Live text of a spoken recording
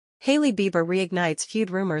Hailey Bieber reignites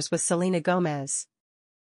feud rumors with Selena Gomez.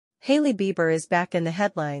 Hailey Bieber is back in the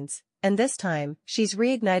headlines, and this time, she's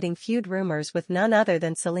reigniting feud rumors with none other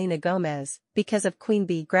than Selena Gomez, because of Queen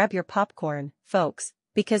Bee. Grab your popcorn, folks,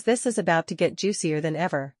 because this is about to get juicier than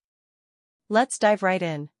ever. Let's dive right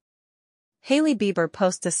in. Hailey Bieber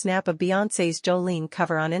posts a snap of Beyonce's Jolene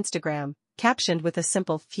cover on Instagram, captioned with a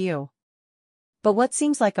simple "phew." But what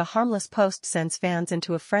seems like a harmless post sends fans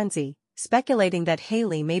into a frenzy, speculating that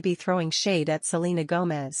Hailey may be throwing shade at Selena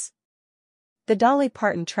Gomez. The Dolly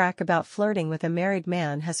Parton track about flirting with a married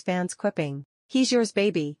man has fans quipping, "He's yours,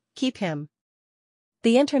 baby, keep him."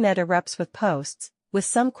 The internet erupts with posts, with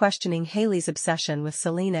some questioning Hailey's obsession with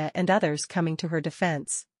Selena and others coming to her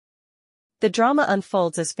defense. The drama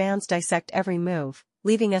unfolds as fans dissect every move,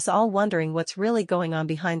 leaving us all wondering what's really going on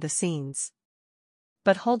behind the scenes.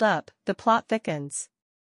 But hold up, the plot thickens.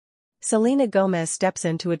 Selena Gomez steps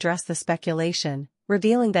in to address the speculation,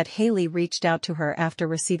 revealing that Hailey reached out to her after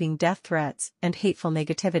receiving death threats and hateful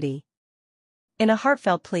negativity. In a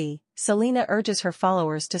heartfelt plea, Selena urges her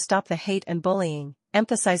followers to stop the hate and bullying,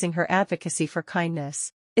 emphasizing her advocacy for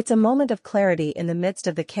kindness. It's a moment of clarity in the midst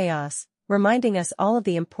of the chaos, reminding us all of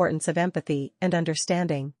the importance of empathy and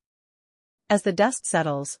understanding. As the dust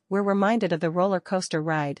settles, we're reminded of the roller coaster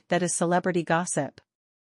ride that is celebrity gossip.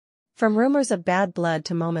 From rumors of bad blood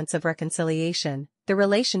to moments of reconciliation, the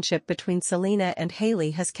relationship between Selena and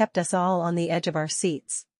Hailey has kept us all on the edge of our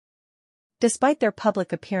seats. Despite their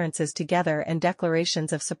public appearances together and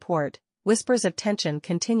declarations of support, whispers of tension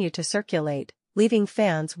continue to circulate, leaving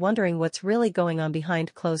fans wondering what's really going on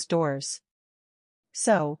behind closed doors.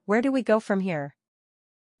 So, where do we go from here?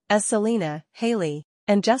 As Selena, Hailey,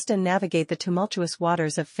 and Justin navigate the tumultuous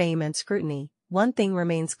waters of fame and scrutiny, one thing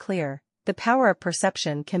remains clear: the power of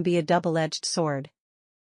perception can be a double-edged sword.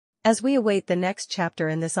 As we await the next chapter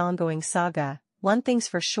in this ongoing saga, one thing's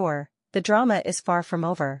for sure: the drama is far from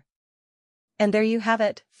over. And there you have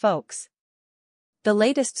it, folks. The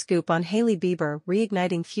latest scoop on Hailey Bieber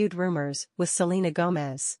reigniting feud rumors with Selena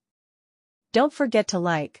Gomez. Don't forget to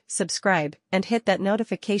like, subscribe, and hit that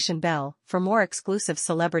notification bell for more exclusive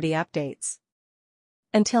celebrity updates.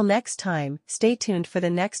 Until next time, stay tuned for the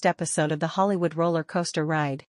next episode of the Hollywood roller coaster ride.